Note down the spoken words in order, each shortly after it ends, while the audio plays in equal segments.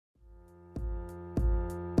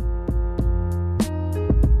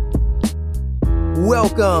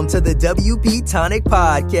Welcome to the WP Tonic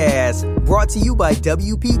Podcast, brought to you by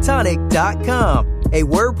WPTonic.com, a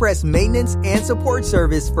WordPress maintenance and support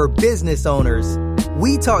service for business owners.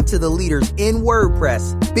 We talk to the leaders in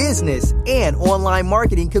WordPress, business, and online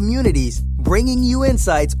marketing communities, bringing you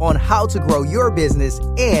insights on how to grow your business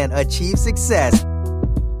and achieve success.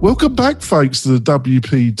 Welcome back, folks, to the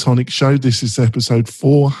WP Tonic Show. This is episode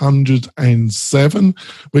 407.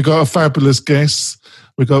 We've got a fabulous guest.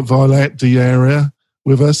 We've got Violette Diarra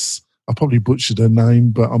with us. I probably butchered her name,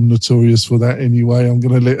 but I'm notorious for that anyway. I'm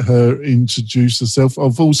going to let her introduce herself.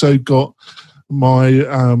 I've also got my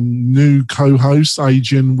new co-host,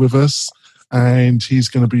 Adrian, with us, and he's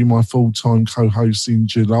going to be my full-time co-host in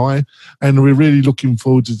July. And we're really looking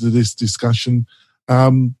forward to this discussion.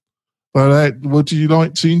 Violette, would you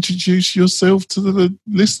like to introduce yourself to the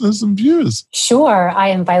listeners and viewers? Sure. I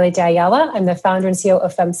am Violette Diarra. I'm the founder and CEO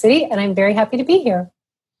of FemCity, and I'm very happy to be here.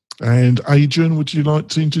 And Adrian, would you like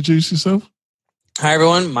to introduce yourself? Hi,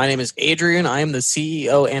 everyone. My name is Adrian. I am the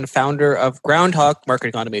CEO and founder of Groundhog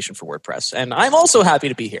Marketing Automation for WordPress, and I'm also happy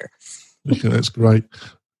to be here. Okay, that's great.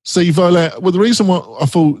 See, Violette, well, the reason why I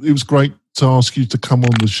thought it was great to ask you to come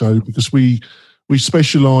on the show, because we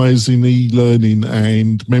specialize in e-learning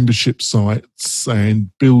and membership sites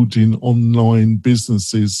and building online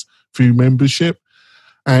businesses through membership.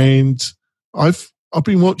 And I've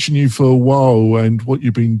been watching you for a while and what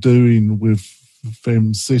you've been doing with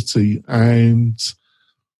FemCity. And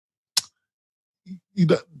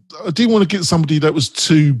I didn't want to get somebody that was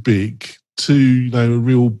too big, a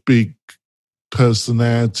real big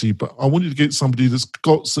personality, but I wanted to get somebody that's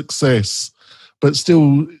got success, but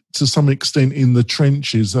still to some extent in the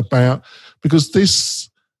trenches because this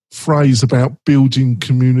phrase about building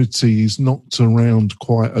community is knocked around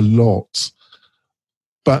quite a lot.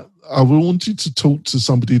 But I wanted to talk to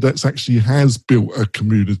somebody that's actually has built a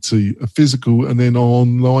community, a physical and then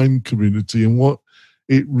online community, and what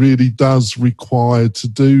it really does require to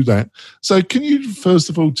do that. So can you first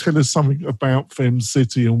of all tell us something about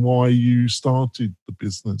FemCity and why you started the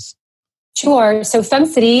business? Sure. So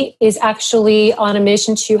FemCity is actually on a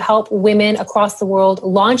mission to help women across the world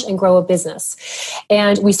launch and grow a business.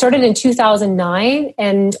 And we started in 2009.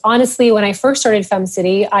 And honestly, when I first started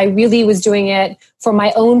FemCity, I really was doing it for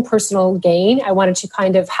my own personal gain. I wanted to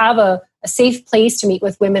kind of have a safe place to meet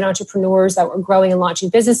with women entrepreneurs that were growing and launching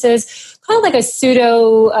businesses, kind of like a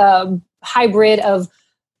pseudo hybrid of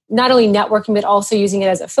not only networking, but also using it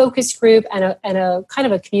as a focus group and a kind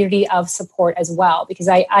of a community of support as well. Because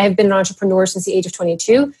I have been an entrepreneur since the age of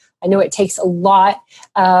 22. I know it takes a lot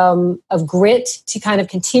of grit to kind of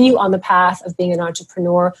continue on the path of being an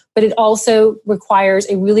entrepreneur, but it also requires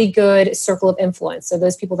a really good circle of influence. So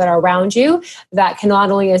those people that are around you that can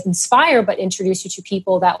not only inspire, but introduce you to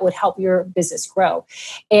people that would help your business grow.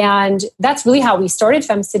 And that's really how we started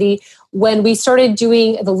FemCity. When we started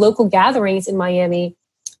doing the local gatherings in Miami,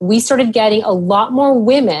 we started getting a lot more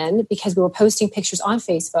women because we were posting pictures on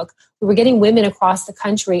Facebook. We were getting women across the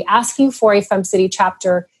country asking for a FemCity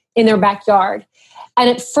chapter in their backyard. And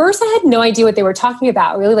at first I had no idea what they were talking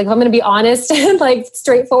about, really. Like, if I'm going to be honest and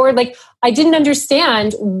straightforward, I didn't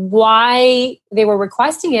understand why they were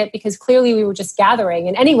requesting it, because clearly we were just gathering,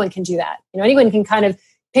 and anyone can do that. Anyone can kind of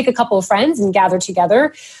pick a couple of friends and gather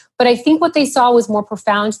together. But I think what they saw was more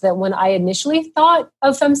profound than when I initially thought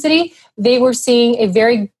of FemCity. They were seeing a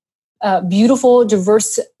very beautiful,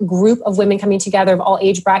 diverse group of women coming together of all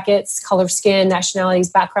age brackets, color of skin, nationalities,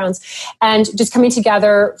 backgrounds, and just coming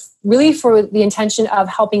together really for the intention of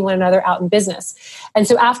helping one another out in business. And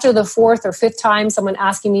so after the fourth or fifth time someone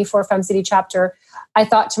asking me for a FemCity chapter, I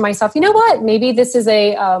thought to myself, you know what, maybe this is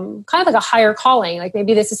a kind of like a higher calling. Like,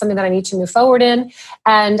 maybe this is something that I need to move forward in.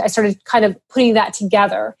 And I started kind of putting that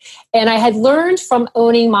together. And I had learned from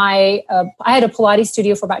owning I had a Pilates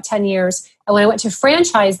studio for about 10 years. And when I went to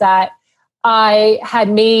franchise that, I had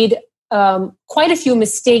made quite a few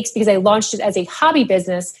mistakes because I launched it as a hobby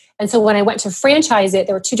business. And so when I went to franchise it,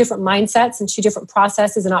 there were two different mindsets and two different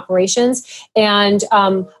processes and operations. And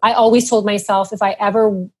I always told myself, if I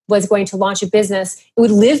ever was going to launch a business, it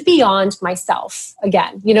would live beyond myself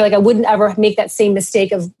again. I wouldn't ever make that same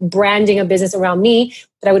mistake of branding a business around me,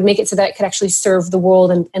 but I would make it so that it could actually serve the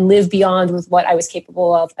world and live beyond with what I was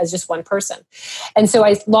capable of as just one person. And so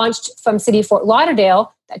I launched FemCity Fort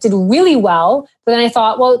Lauderdale. That did really well. But then I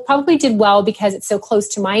thought, well, it probably did well because it's so close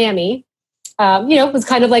to Miami. It was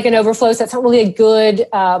kind of like an overflow. So that's not really a good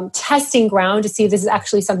testing ground to see if this is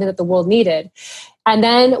actually something that the world needed. And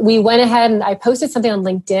then we went ahead and I posted something on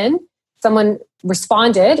LinkedIn. Someone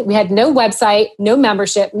responded. We had no website, no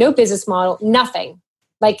membership, no business model, nothing.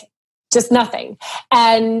 Just nothing.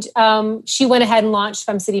 And she went ahead and launched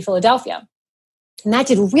FemCity Philadelphia. And that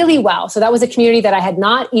did really well. So that was a community that I had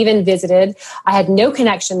not even visited. I had no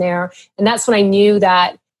connection there. And that's when I knew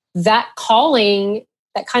that calling,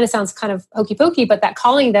 that kind of sounds kind of hokey pokey, but that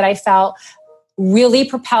calling that I felt really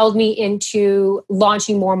propelled me into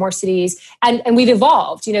launching more and more cities. And we've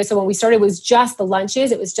evolved, so when we started, it was just the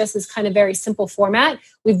lunches. It was just this kind of very simple format.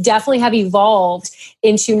 We've definitely have evolved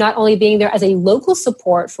into not only being there as a local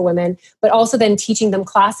support for women, but also then teaching them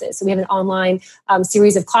classes. So we have an online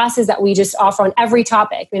series of classes that we just offer on every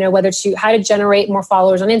topic, whether to how to generate more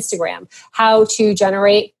followers on Instagram, how to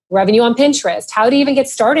generate revenue on Pinterest, how to even get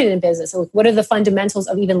started in business. So what are the fundamentals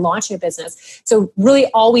of even launching a business? So really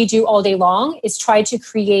all we do all day long is try to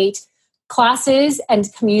create classes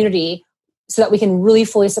and community so that we can really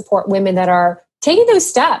fully support women that are taking those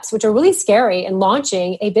steps, which are really scary, and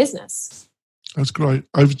launching a business. That's great.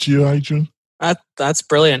 Over to you, Adrian. That's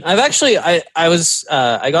brilliant. I've actually, I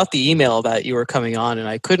got the email that you were coming on, and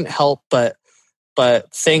I couldn't help but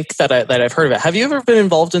think that I've heard of it. Have you ever been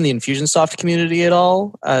involved in the Infusionsoft community at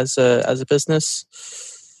all as a business?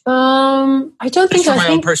 I don't think so. For my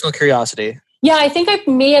own personal curiosity. Yeah, I think I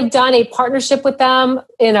may have done a partnership with them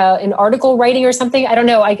in an article writing or something. I don't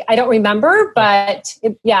know. I don't remember, but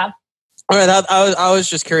yeah. All right, I was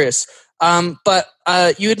just curious. But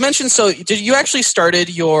you had mentioned, so did you actually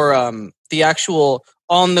started your the actual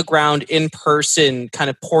on the ground, in person kind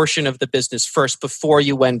of portion of the business first before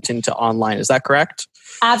you went into online? Is that correct?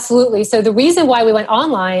 Absolutely. So the reason why we went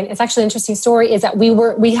online, it's actually an interesting story, is that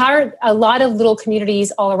we had a lot of little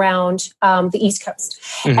communities all around the East Coast.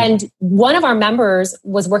 Mm-hmm. And one of our members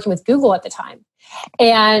was working with Google at the time.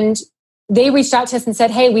 And they reached out to us and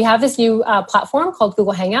said, hey, we have this new platform called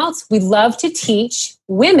Google Hangouts. We'd love to teach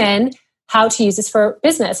women how to use this for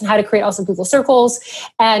business and how to create also Google Circles.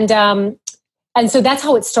 And so that's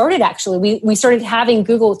how it started, actually. We started having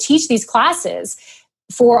Google teach these classes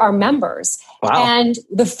for our members. Wow. And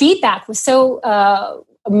the feedback was so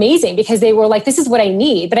amazing, because they were like, this is what I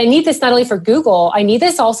need. But I need this not only for Google, I need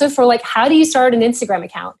this also for, like, how do you start an Instagram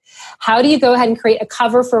account? How do you go ahead and create a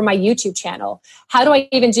cover for my YouTube channel? How do I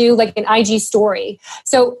even do like an IG story?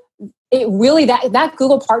 So it really, that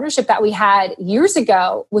Google partnership that we had years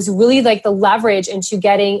ago was really like the leverage into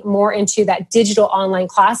getting more into that digital online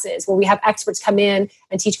classes, where we have experts come in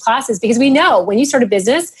and teach classes. Because we know when you start a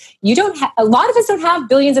business, a lot of us don't have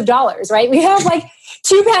billions of dollars, right? We have like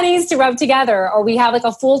 2 pennies to rub together, or we have like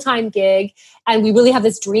a full-time gig, and we really have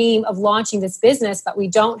this dream of launching this business, but we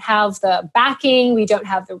don't have the backing, we don't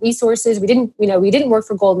have the resources. We didn't work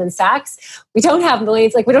for Goldman Sachs. We don't have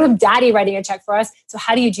millions, we don't have daddy writing a check for us. So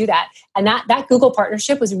how do you do that? And that Google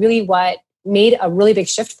partnership was really what made a really big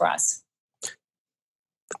shift for us.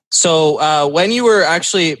 So when you were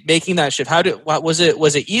actually making that shift, was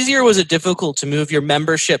it easier or was it difficult to move your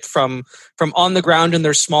membership from on the ground in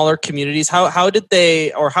their smaller communities? How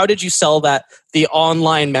did you sell that, the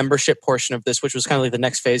online membership portion of this, which was kind of like the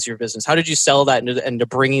next phase of your business? How did you sell that into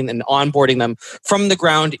bringing and onboarding them from the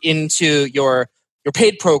ground into your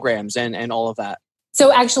paid programs and all of that?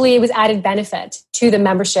 So actually, it was added benefit to the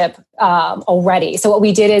membership already. So what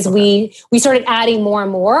we did is we started adding more and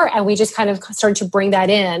more, and we just kind of started to bring that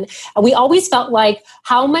in. And we always felt like,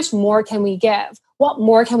 how much more can we give? What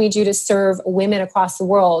more can we do to serve women across the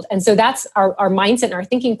world? And so that's our mindset and our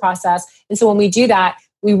thinking process. And so when we do that,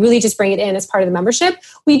 we really just bring it in as part of the membership.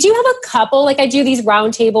 We do have a couple, I do these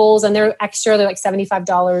roundtables, and they're extra. They're like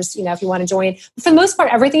 $75, if you want to join. But for the most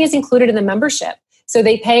part, everything is included in the membership. So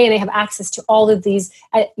they pay and they have access to all of these,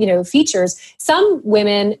 features. Some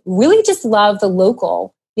women really just love the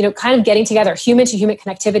local, kind of getting together. Human to human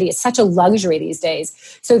connectivity is such a luxury these days.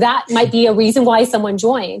 So that might be a reason why someone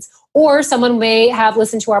joins. Or someone may have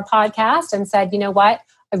listened to our podcast and said, you know what,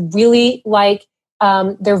 I really like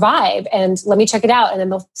their vibe, and let me check it out. And then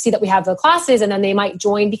they'll see that we have the classes, and then they might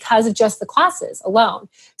join because of just the classes alone.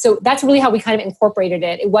 So that's really how we kind of incorporated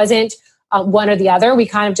it. It wasn't one or the other. We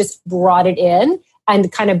kind of just brought it in and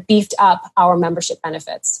kind of beefed up our membership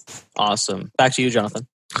benefits. Awesome. Back to you, Jonathan.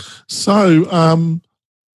 So,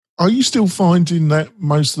 are you still finding that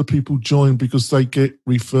most of the people join because they get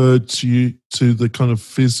referred to you to the kind of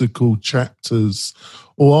physical chapters,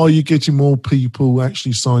 or are you getting more people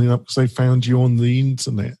actually signing up because they found you on the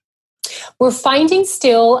internet? We're finding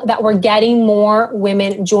still that we're getting more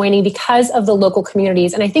women joining because of the local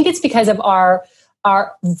communities. And I think it's because of our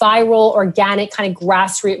viral, organic kind of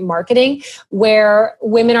grassroots marketing, where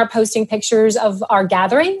women are posting pictures of our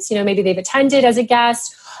gatherings. Maybe they've attended as a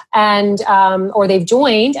guest, and or they've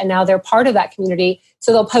joined and now they're part of that community.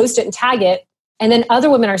 So they'll post it and tag it, and then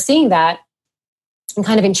other women are seeing that and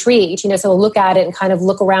kind of intrigued. So they'll look at it and kind of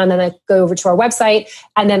look around, and then they go over to our website,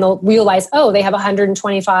 and then they'll realize, oh, they have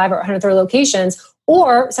 125 or 130 locations.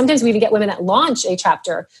 Or sometimes we even get women that launch a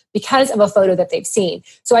chapter because of a photo that they've seen.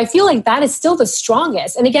 So I feel like that is still the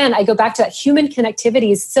strongest. And again, I go back to that human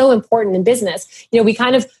connectivity is so important in business. We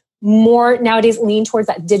kind of more nowadays lean towards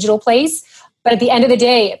that digital place. But at the end of the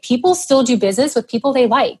day, people still do business with people they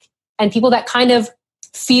like and people that kind of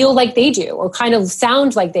feel like they do or kind of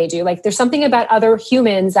sound like they do. Like there's something about other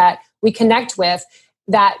humans that we connect with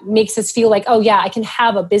that makes us feel like, oh yeah, I can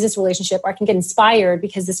have a business relationship or I can get inspired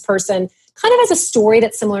because this person kind of has a story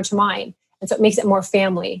that's similar to mine. And so it makes it more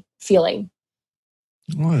family feeling.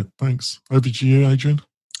 All right, thanks. Over to you, Adrian.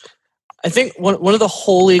 I think one of the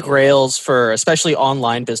holy grails for especially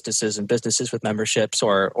online businesses and businesses with memberships,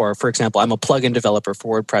 or for example, I'm a plugin developer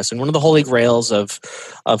for WordPress, and one of the holy grails of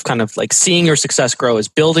kind of like seeing your success grow is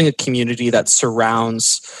building a community that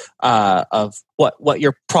surrounds of what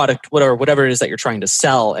your product, whatever it is that you're trying to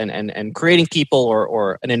sell, and creating people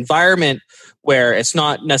or an environment where it's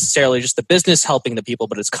not necessarily just the business helping the people,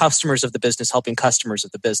 but it's customers of the business helping customers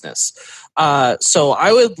of the business. So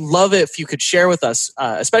I would love it if you could share with us,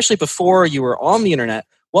 especially before you were on the internet,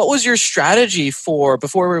 what was your strategy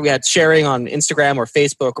before we had sharing on Instagram or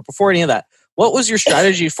Facebook or before any of that? What was your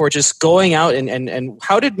strategy for just going out and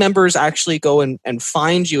how did members actually go and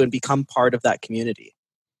find you and become part of that community?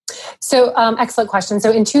 So excellent question.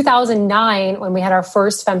 So in 2009, when we had our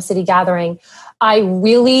first FemCity gathering, I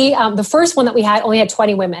really, the first one that we had only had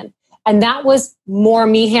 20 women. And that was more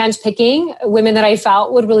me handpicking women that I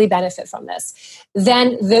felt would really benefit from this.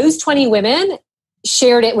 Then those 20 women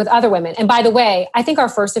shared it with other women. And by the way, I think our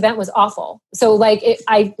first event was awful. So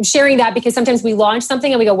I'm sharing that because sometimes we launch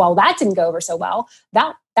something and we go, well, that didn't go over so well.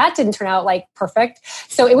 That didn't turn out like perfect.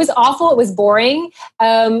 So it was awful. It was boring.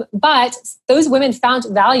 But those women found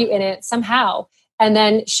value in it somehow and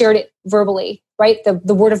then shared it verbally, right?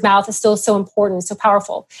 The word of mouth is still so important, so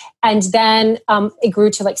powerful. And then it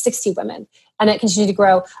grew to like 60 women and it continued to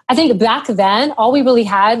grow. I think back then, all we really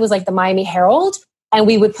had was like the Miami Herald. And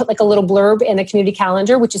we would put like a little blurb in the community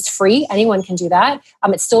calendar, which is free. Anyone can do that.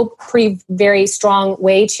 It's still very strong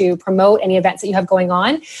way to promote any events that you have going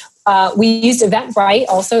on. We used Eventbrite.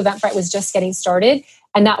 Also, Eventbrite was just getting started.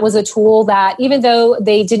 And that was a tool that even though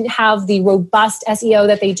they didn't have the robust SEO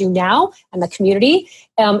that they do now and the community,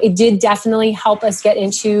 it did definitely help us get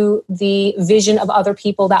into the vision of other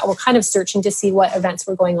people that were kind of searching to see what events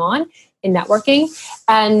were going on in networking.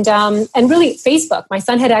 And really Facebook. My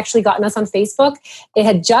son had actually gotten us on Facebook.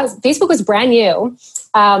 Facebook was brand new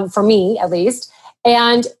for me at least.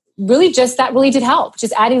 And really that really did help.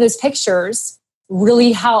 Just adding those pictures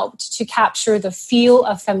really helped to capture the feel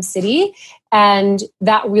of FemCity. And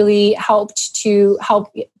that really helped to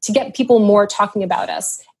get people more talking about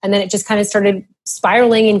us. And then it just kind of started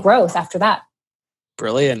spiraling in growth after that.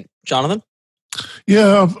 Brilliant. Jonathan?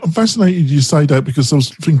 Yeah, I'm fascinated you say that because I was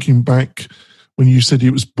thinking back when you said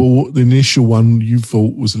it was the initial one you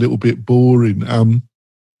thought was a little bit boring.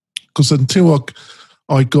 Because until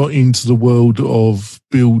I got into the world of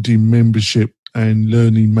building membership and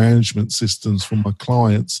learning management systems for my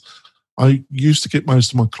clients, I used to get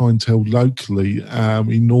most of my clientele locally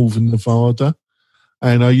in Northern Nevada.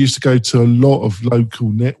 And I used to go to a lot of local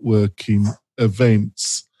networking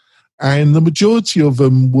events. And the majority of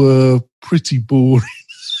them were pretty boring.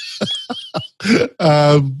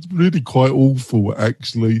 Really quite awful,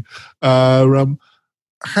 actually.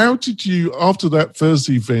 How did you, after that first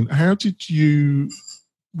event, did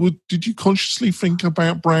you consciously think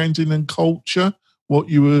about branding and culture?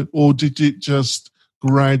 Or did it just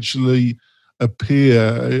gradually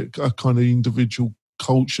appear a kind of individual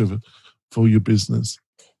culture for your business?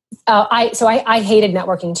 I hated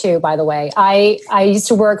networking too, by the way. I used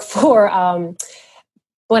to work for,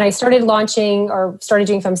 when I started launching or started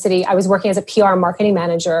doing FemCity, I was working as a PR marketing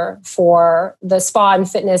manager for the spa and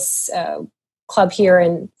fitness club here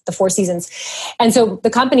in the Four Seasons. And so the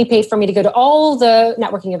company paid for me to go to all the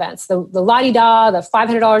networking events, the la-di-da, the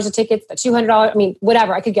 $500 a ticket, the $200,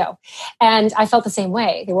 whatever, I could go. And I felt the same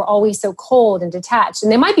way. They were always so cold and detached. And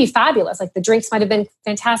they might be fabulous. Like the drinks might have been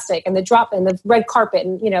fantastic and the drop and the red carpet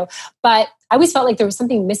and, but I always felt like there was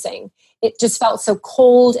something missing. It just felt so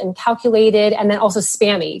cold and calculated and then also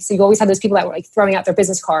spammy. So you always had those people that were like throwing out their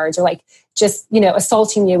business cards or like just,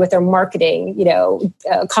 assaulting you with their marketing,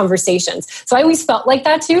 conversations. So I always felt like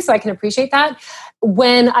that too. So I can appreciate that.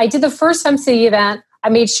 When I did the first FemCity event, I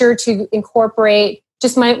made sure to incorporate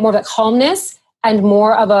just more of that calmness and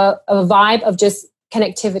more of a vibe of just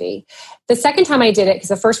connectivity. The second time I did it, because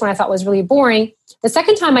the first one I thought was really boring. The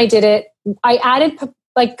second time I did it, I added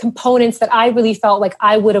like components that I really felt like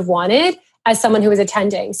I would have wanted as someone who was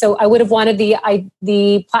attending. So I would have wanted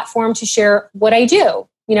the platform to share what I do,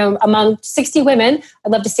 among 60 women,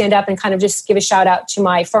 I'd love to stand up and kind of just give a shout out to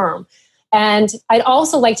my firm. And I'd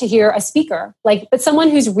also like to hear a speaker, but someone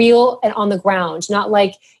who's real and on the ground, not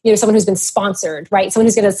someone who's been sponsored, right? Someone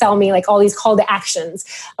who's going to sell me all these call to actions.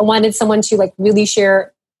 I wanted someone to really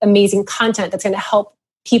share amazing content that's going to help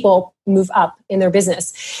people move up in their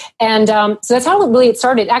business. And so that's how it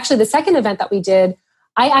started. Actually, the second event that we did,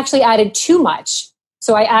 I actually added too much.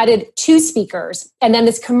 So I added 2 speakers and then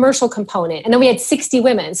this commercial component. And then we had 60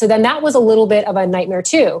 women. So then that was a little bit of a nightmare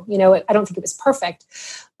too. I don't think it was perfect.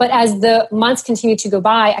 But as the months continued to go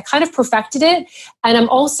by, I kind of perfected it. And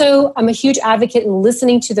I'm a huge advocate in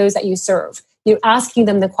listening to those that you serve, asking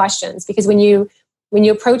them the questions. Because when you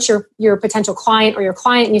approach your potential client or your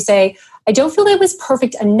client and you say, I don't feel that it was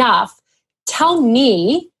perfect enough, tell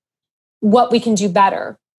me what we can do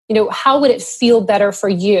better. How would it feel better for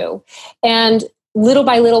you? And little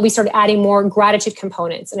by little, we started adding more gratitude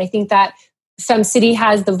components. And I think that FemCity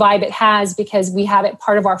has the vibe it has because we have it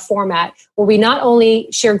part of our format where we not only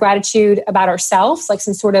share gratitude about ourselves, like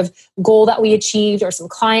some sort of goal that we achieved or some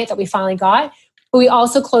client that we finally got, but we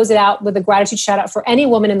also close it out with a gratitude shout out for any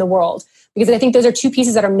woman in the world. Because I think those are 2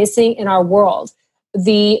 pieces that are missing in our world.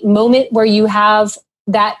 The moment where you have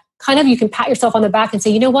that you can pat yourself on the back and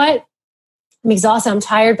say, you know what? I'm exhausted, I'm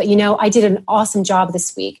tired, but I did an awesome job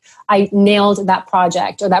this week. I nailed that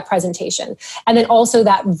project or that presentation. And then also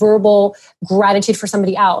that verbal gratitude for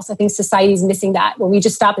somebody else. I think society is missing that, where we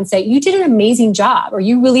just stop and say, you did an amazing job, or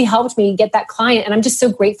you really helped me get that client, and I'm just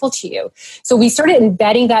so grateful to you. So we started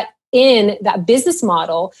embedding that in that business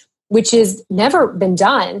model, which has never been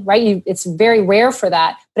done, right? It's very rare for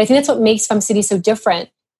that. But I think that's what makes FemCity so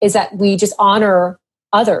different, is that we just honor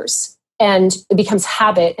others. And it becomes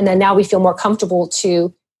habit. And then now we feel more comfortable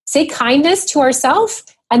to say kindness to ourselves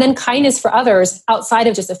and then kindness for others outside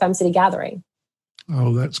of just a FemCity gathering.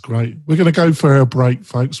 Oh, that's great. We're going to go for our break,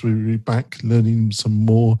 folks. We'll be back learning some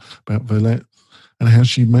more about Violette and how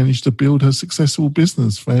she managed to build her successful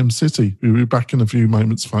business, FemCity. We'll be back in a few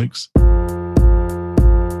moments, folks.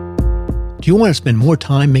 Do you want to spend more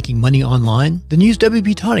time making money online? Then use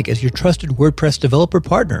WP Tonic as your trusted WordPress developer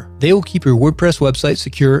partner. They will keep your WordPress website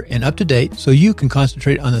secure and up to date so you can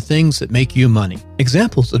concentrate on the things that make you money.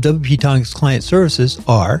 Examples of WP Tonic's client services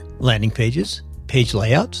are landing pages, page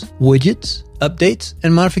layouts, widgets, updates,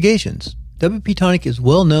 and modifications. WP Tonic is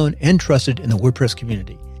well known and trusted in the WordPress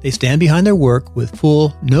community. They stand behind their work with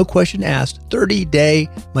full, no question asked, 30-day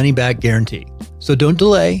money-back guarantee. So don't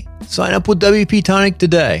delay. Sign up with WP Tonic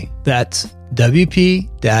today. That's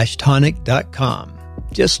WP-Tonic.com.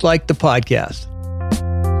 Just like the podcast.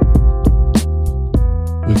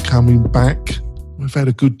 We're coming back. We've had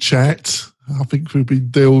a good chat. I think we've been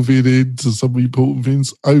delving into some important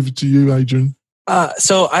things. Over to you, Adrian.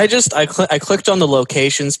 So I clicked on the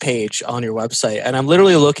locations page on your website, and I'm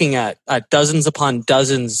literally looking at dozens upon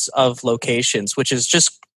dozens of locations, which is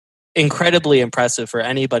just incredibly impressive for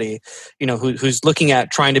anybody, who's looking at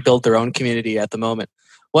trying to build their own community at the moment.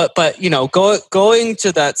 But going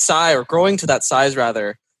to that size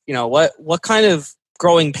rather, what kind of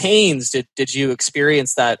growing pains did you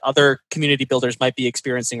experience that other community builders might be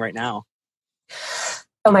experiencing right now?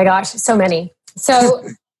 Oh my gosh, so many. So,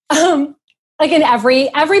 like in every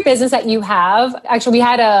business that you have, actually, we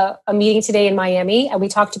had a meeting today in Miami and we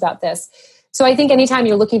talked about this. So I think anytime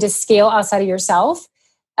you're looking to scale outside of yourself,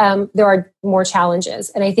 there are more challenges.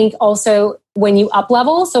 And I think also when you up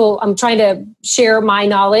level, so I'm trying to share my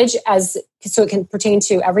knowledge so it can pertain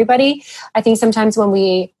to everybody. I think sometimes when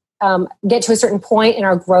we get to a certain point in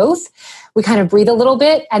our growth, we kind of breathe a little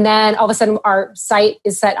bit. And then all of a sudden our sight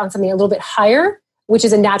is set on something a little bit higher, which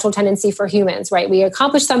is a natural tendency for humans, right? We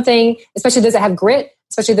accomplish something, especially those that have grit,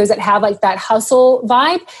 especially those that have like that hustle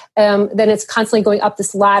vibe, then it's constantly going up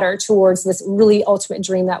this ladder towards this really ultimate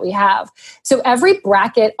dream that we have. So every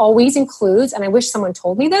bracket always includes, and I wish someone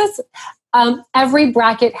told me this, every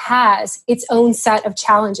bracket has its own set of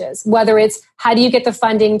challenges, whether it's how do you get the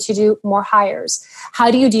funding to do more hires?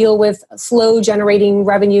 How do you deal with slow generating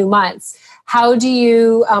revenue months? How do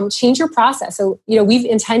you change your process? So, we've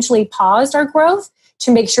intentionally paused our growth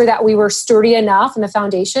to make sure that we were sturdy enough in the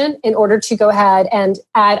foundation in order to go ahead and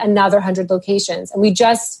add another 100 locations. And we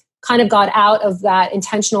just kind of got out of that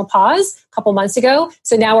intentional pause a couple months ago.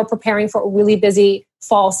 So now we're preparing for a really busy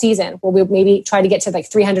fall season where we'll maybe try to get to like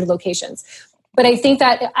 300 locations. But I think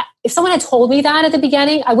that if someone had told me that at the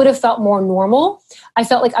beginning, I would have felt more normal. I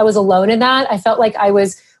felt like I was alone in that. I felt like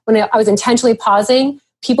when I was intentionally pausing,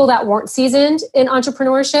 people that weren't seasoned in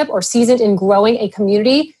entrepreneurship or seasoned in growing a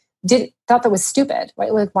community thought that was stupid,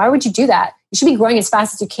 right? Like, why would you do that? You should be growing as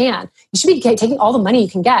fast as you can. You should be taking all the money you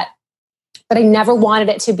can get. but I never wanted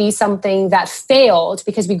it to be something that failed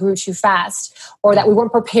because we grew too fast or that we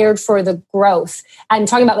weren't prepared for the growth. I'm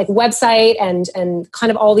talking about like website and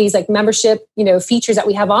kind of all these like membership, features that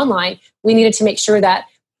we have online. We needed to make sure that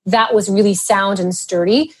that was really sound and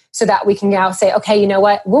sturdy so that we can now say, okay, you know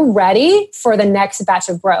what, we're ready for the next batch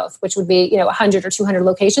of growth, which would be, 100 or 200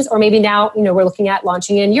 locations, or maybe now, we're looking at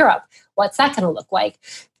launching in Europe. What's that going to look like?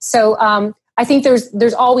 So I think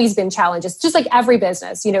there's always been challenges, just like every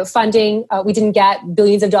business, funding. We didn't get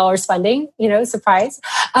billions of dollars funding, surprise.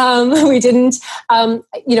 We didn't,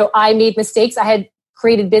 I made mistakes. I had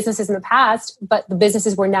created businesses in the past, but the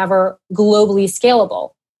businesses were never globally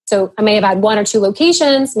scalable. So I may have had 1 or 2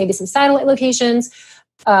 locations, maybe some satellite locations,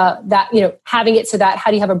 that, having it so that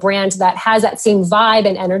how do you have a brand that has that same vibe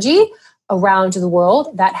and energy around the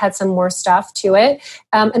world that had some more stuff to it.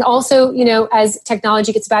 And also, as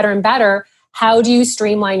technology gets better and better, how do you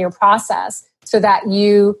streamline your process so that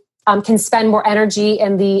you can spend more energy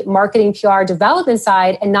in the marketing, PR, development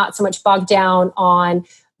side and not so much bogged down on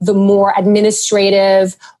the more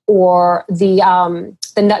administrative or the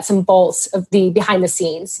nuts and bolts of the behind the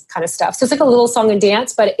scenes kind of stuff. So it's like a little song and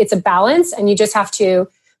dance, but it's a balance, and you just have to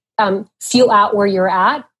feel out where you're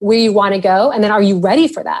at, where you want to go, and then are you ready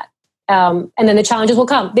for that? And then the challenges will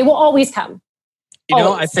come. They will always come.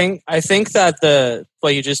 I think that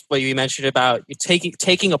what you mentioned about you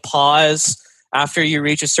taking a pause after you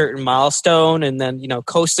reach a certain milestone, and then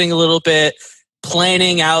coasting a little bit,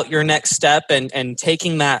 planning out your next step, and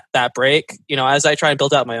taking that break. As I try and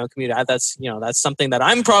build out my own community, that's something that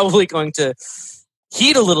I'm probably going to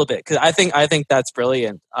heed a little bit, because I think that's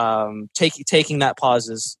brilliant. Taking that pause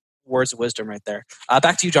is words of wisdom right there.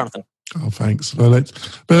 Back to you, Jonathan. Oh, thanks,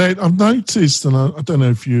 Bernadette. I've noticed, and I don't know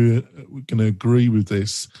if you're going to agree with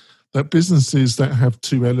this, that businesses that have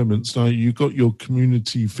 2 elements, now you've got your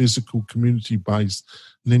community, physical community base,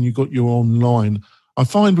 and then you've got your online. I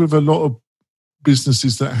find with a lot of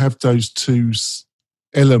businesses that have those 2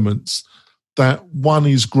 elements, that one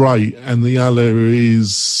is great and the other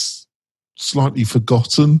is slightly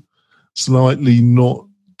forgotten, slightly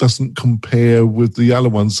doesn't compare with the other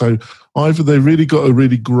one. So either they've really got a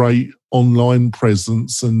really great online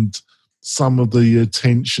presence and some of the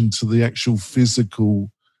attention to the actual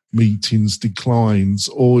physical meetings declines,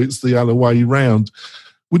 or it's the other way around.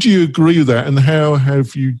 Would you agree with that? And how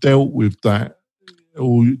have you dealt with that?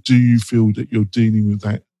 Or do you feel that you're dealing with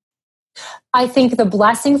that? I think the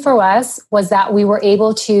blessing for us was that we were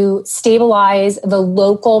able to stabilize the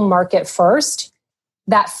local market first.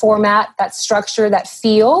 That format, that structure, that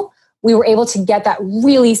feel, we were able to get that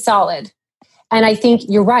really solid. And I think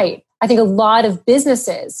you're right. I think a lot of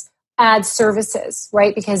businesses add services,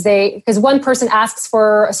 right? Because one person asks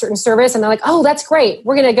for a certain service and they're like, oh, that's great.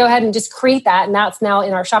 We're going to go ahead and just create that. And that's now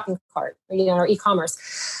in our shopping cart, our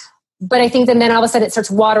e-commerce. But I think then all of a sudden it starts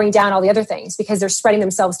watering down all the other things because they're spreading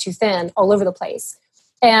themselves too thin all over the place.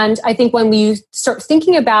 And I think when we start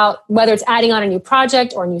thinking about whether it's adding on a new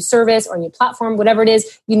project or a new service or a new platform, whatever it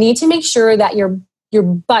is, you need to make sure that your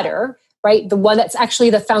butter, right, the one that's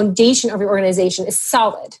actually the foundation of your organization, is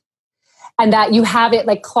solid, and that you have it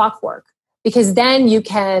like clockwork, because then you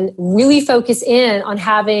can really focus in on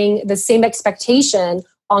having the same expectation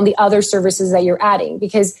on the other services that you're adding,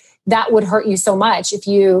 because that would hurt you so much if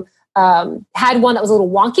you had one that was a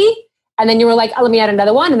little wonky. And then you were like, oh, let me add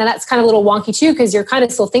another one. And then that's kind of a little wonky too, because you're kind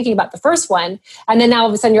of still thinking about the first one. And then now all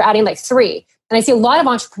of a sudden you're adding like 3. And I see a lot of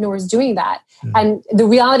entrepreneurs doing that. Yeah. And the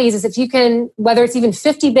reality is if you can, whether it's even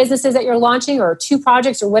 50 businesses that you're launching or 2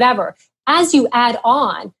 projects or whatever, as you add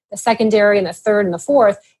on the secondary and the third and the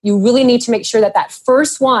fourth, you really need to make sure that that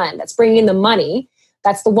first one that's bringing in the money,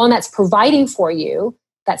 that's the one that's providing for you,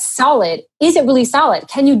 that's solid. Is it really solid?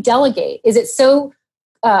 Can you delegate? Is it so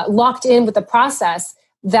locked in with the process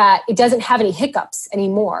that it doesn't have any hiccups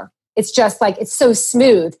anymore? It's just like, it's so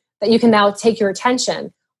smooth that you can now take your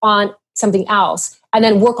attention on something else and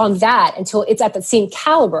then work on that until it's at the same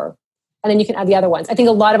caliber. And then you can add the other ones. I think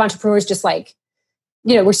a lot of entrepreneurs just like,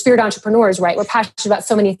 we're spirit entrepreneurs, right? We're passionate about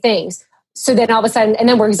so many things. So then all of a sudden, and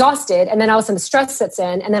then we're exhausted, and then all of a sudden the stress sets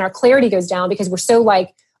in, and then our clarity goes down because we're so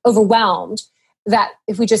like overwhelmed that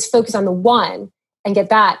if we just focus on the one and get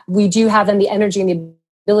that, we do have then the energy and the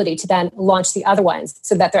ability to then launch the other ones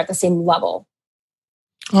so that they're at the same level.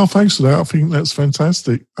 Oh, thanks for that. I think that's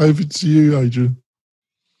fantastic. Over to you, Adrian.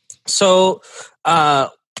 So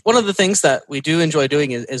one of the things that we do enjoy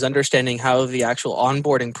doing is understanding how the actual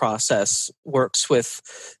onboarding process works with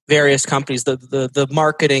various companies, the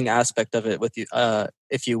marketing aspect of it, with you,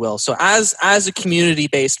 if you will. So as a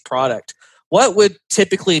community-based product, what would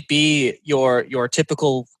typically be your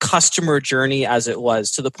typical customer journey as it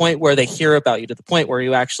was, to the point where they hear about you, to the point where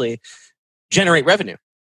you actually generate revenue.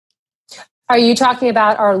 Are you talking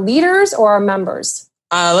about our leaders or our members?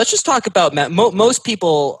 Let's just talk about most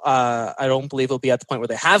people. I don't believe will be at the point where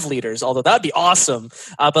they have leaders, although that'd be awesome.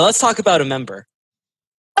 But let's talk about a member.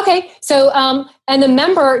 Okay, so and the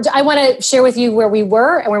member, I want to share with you where we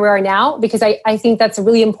were and where we are now, because I think that's a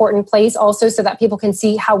really important place also, so that people can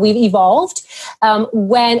see how we've evolved.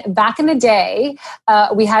 When back in the day,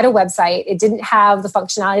 we had a website, it didn't have the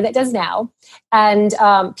functionality that it does now, and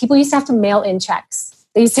people used to have to mail in checks.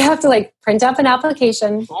 They used to have to like print up an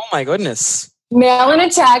application. Oh my goodness! Mail in a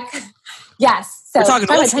check. Yes, so we're talking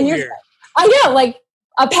old school here. I know, like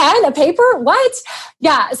a pen, a paper, what?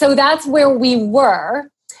 Yeah, so that's where we were.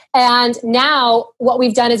 And now what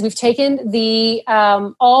we've done is we've taken the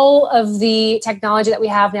all of the technology that we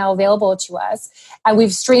have now available to us, and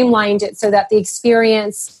we've streamlined it so that the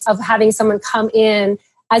experience of having someone come in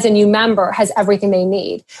as a new member has everything they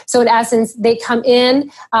need. So in essence, they come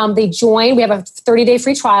in, they join. We have a 30-day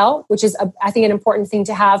free trial, which is, I think, an important thing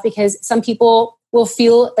to have, because some people will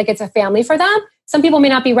feel like it's a family for them. Some people may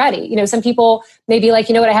not be ready. You know, some people may be like,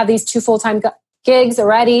 you know what, I have these 2 full-time gigs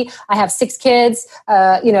already. I have 6 kids.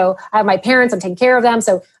 I have my parents. I'm taking care of them.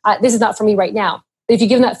 So this is not for me right now. But if you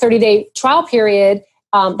give them that 30-day trial period,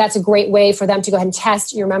 that's a great way for them to go ahead and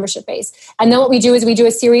test your membership base. And then what we do is we do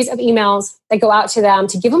a series of emails that go out to them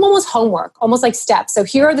to give them almost homework, almost like steps. So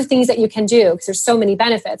here are the things that you can do, because there's so many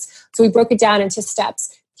benefits. So we broke it down into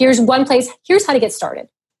steps. Here's one place. Here's how to get started.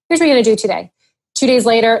 Here's what you're going to do today. 2 days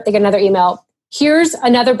later, they get another email. Here's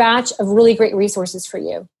another batch of really great resources for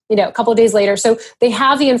you. You know, a couple of days later. So they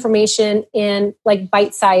have the information in like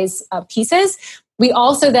bite-sized pieces. We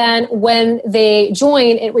also then, when they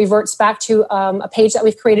join, it reverts back to a page that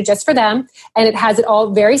we've created just for them. And it has it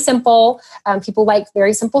all very simple. People like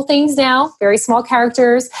very simple things now, very small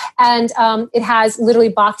characters. And it has literally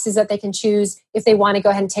boxes that they can choose if they want to go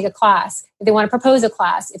ahead and take a class, if they want to propose a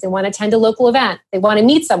class, if they want to attend a local event, they want to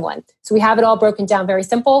meet someone. So we have it all broken down very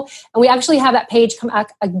simple. And we actually have that page come up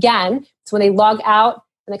again. So when they log out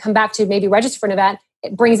and they come back to maybe register for an event,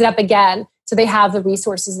 it brings it up again. So they have the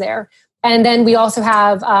resources there. And then we also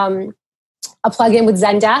have a plugin with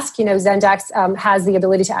Zendesk. You know, Zendesk has the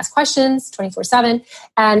ability to ask questions 24/7,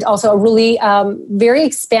 and also a really very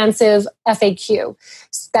expansive FAQ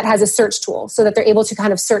that has a search tool so that they're able to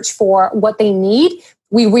kind of search for what they need.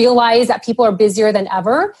 We realize that people are busier than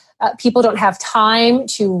ever. People don't have time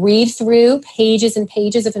to read through pages and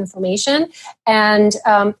pages of information. And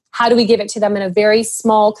how do we give it to them in a very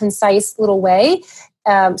small, concise little way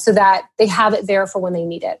so that they have it there for when they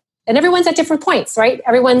need it? And everyone's at different points, right?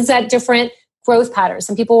 Everyone's at different growth patterns.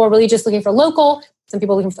 Some people are really just looking for local. Some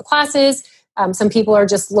people are looking for the classes. Some people are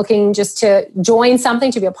just looking just to join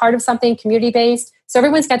something, to be a part of something community-based. So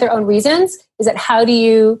everyone's got their own reasons. Is that how do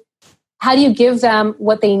you give them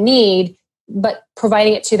what they need, but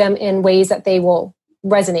providing it to them in ways that they will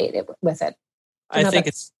resonate with it? I think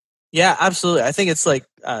it's, yeah, absolutely. I think it's like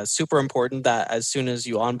super important that as soon as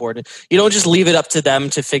you onboard it, you don't just leave it up to them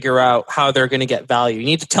to figure out how they're going to get value. You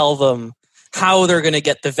need to tell them how they're going to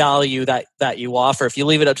get the value that you offer. If you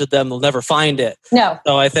leave it up to them, they'll never find it. No.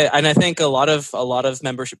 So I think a lot of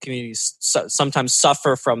membership communities sometimes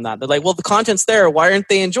suffer from that. They're like, well, the content's there. Why aren't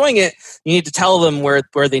they enjoying it? You need to tell them where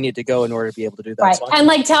they need to go in order to be able to do that. Right. So and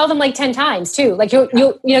like tell them like 10 times too. Like you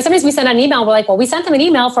know, sometimes we send an email. We're like, well, we sent them an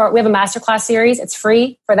email we have a masterclass series. It's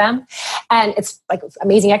free for them. And it's like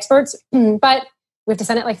amazing experts, but we have to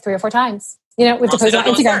send it like 3 or 4 times. You know, we have to post it on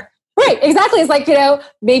Instagram. Right, exactly. It's like, you know,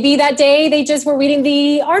 maybe that day they just were reading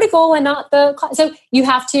the article and not the class. So you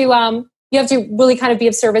have to really kind of be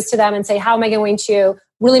of service to them and say, how am I going to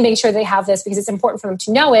really make sure they have this, because it's important for them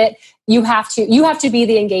to know it. You have to be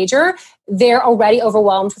the engager. They're already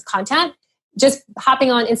overwhelmed with content. Just hopping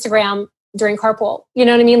on Instagram during carpool, you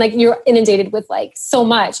know what I mean? Like you're inundated with like so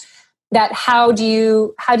much that how do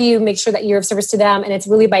you make sure that you're of service to them? And it's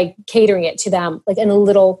really by catering it to them, like in a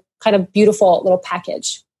little kind of beautiful little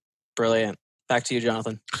package. Brilliant. Back to you,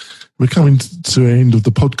 Jonathan. We're coming to the end of the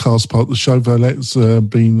podcast part of the show. Volette's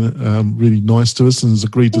been really nice to us and has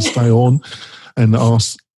agreed to stay on and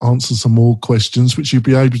answer some more questions, which you'll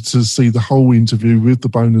be able to see the whole interview with the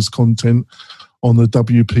bonus content on the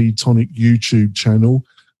WP Tonic YouTube channel.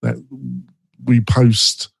 That we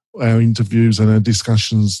post our interviews and our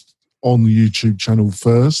discussions on the YouTube channel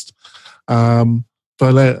first.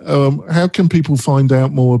 Volette, how can people find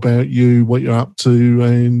out more about you, what you're up to,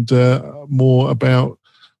 and more about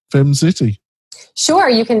FemCity? Sure.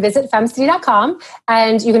 You can visit femcity.com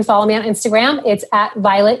and you can follow me on Instagram. It's at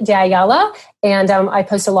Violet de Ayala. And I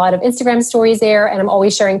post a lot of Instagram stories there, and I'm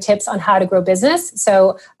always sharing tips on how to grow business.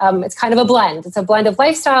 So it's kind of a blend. It's a blend of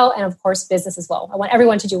lifestyle and, of course, business as well. I want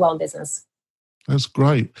everyone to do well in business. That's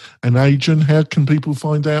great. And Adrian, how can people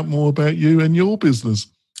find out more about you and your business?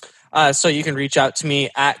 So you can reach out to me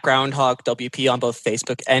at Groundhog WP on both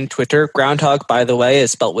Facebook and Twitter. Groundhog, by the way,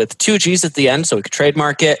 is spelled with 2 G's at the end, so we could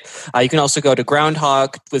trademark it. You can also go to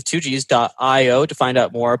groundhog.io to find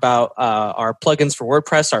out more about our plugins for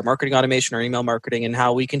WordPress, our marketing automation, our email marketing, and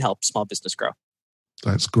how we can help small business grow.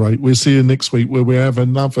 That's great. We'll see you next week where we have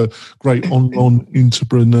another great online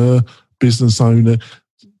entrepreneur, business owner,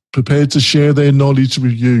 prepared to share their knowledge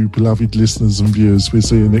with you, beloved listeners and viewers. We'll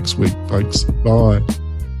see you next week, folks. Bye.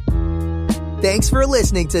 Thanks for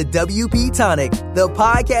listening to WP Tonic, the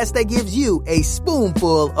podcast that gives you a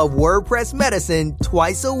spoonful of WordPress medicine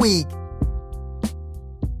twice a week.